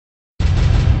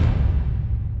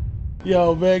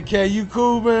Yo, man, Katt, you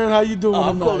cool, man? How you doing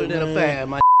I'm tonight, cooler than a fan,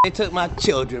 man. They took my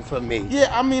children from me. Yeah,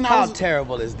 I mean, how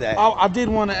terrible is that? I did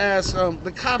want to ask.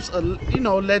 The cops,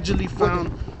 allegedly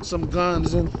found some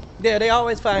guns and. Yeah, they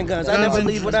always find guns. I never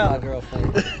leave without. My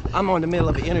girlfriend. I'm on the middle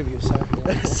of an interview, sir.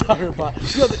 Sorry about.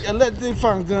 They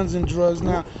found guns and drugs.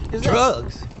 Now, is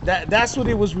drugs? That's what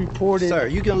it was reported. Sir,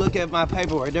 you can look at my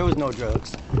paperwork. There was no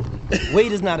drugs.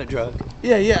 Weed is not a drug.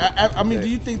 Yeah. I mean, do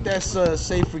you think that's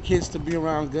safe for kids to be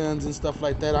around guns and stuff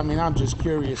like that? I mean, I'm just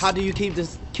curious. How do you keep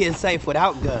this kids safe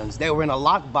without guns? They were in a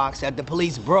lockbox that the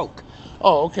police broke.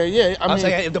 Oh, okay, yeah. I'm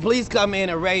saying, if the police come in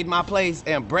and raid my place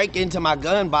and break into my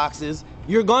gun boxes,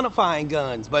 you're gonna find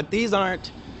guns. But these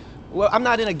aren't. Well, I'm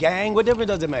not in a gang. What difference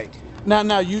does it make?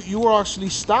 Now, you were actually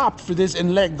stopped for this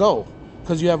and let go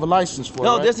because you have a license for it.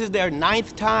 No, right? This is their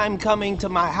 9th time coming to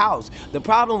my house. The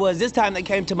problem was this time they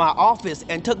came to my office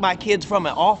and took my kids from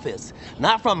an office,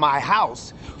 not from my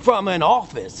house, from an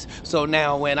office. So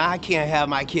now when I can't have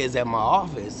my kids at my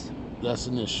office, that's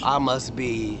an issue. I must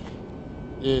be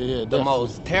the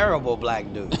most terrible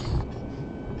black dude.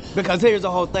 Because here's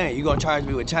the whole thing. You gonna charge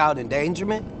me with child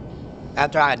endangerment?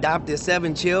 After I adopted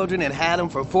 7 children and had them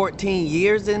for 14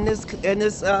 years in this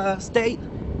state?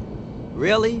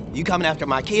 Really? You coming after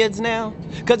my kids now?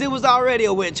 Because it was already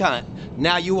a witch hunt.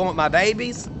 Now you want my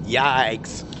babies?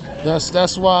 Yikes.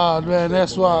 That's wild, man.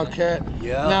 That's wild, Katt.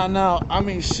 Yeah. Now, I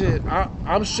mean, shit.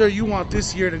 I'm sure you want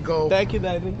this year to go. Thank you,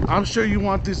 baby. I'm sure you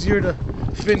want this year to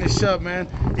finish up, man.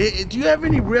 Do you have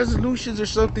any resolutions or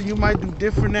something you might do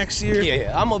different next year?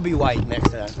 Yeah, I'm gonna be white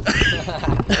next time.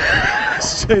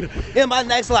 In my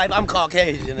next life, I'm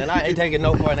Caucasian, and I ain't taking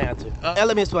no for an answer.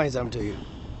 Let me explain something to you.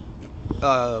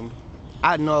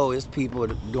 I know it's people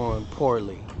doing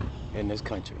poorly in this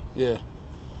country. Yeah.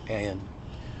 And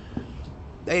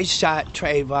they shot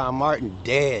Trayvon Martin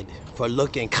dead for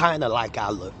looking kind of like I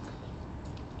look.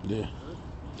 Yeah.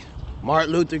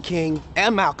 Martin Luther King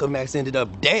and Malcolm X ended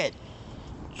up dead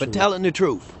for telling the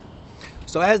truth.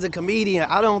 So as a comedian,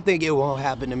 I don't think it won't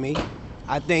happen to me.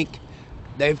 I think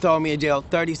they've thrown me in jail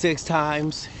 36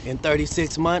 times in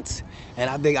 36 months, and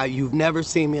I think you've never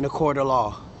seen me in a court of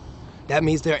law. That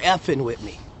means they're effing with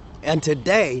me. And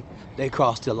today, they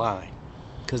crossed the line,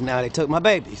 because now they took my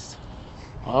babies.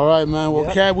 All right, man.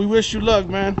 Well, Katt, we wish you luck,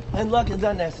 man. And luck is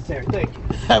unnecessary. Thank you.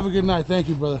 Have a good night. Thank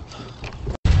you, brother.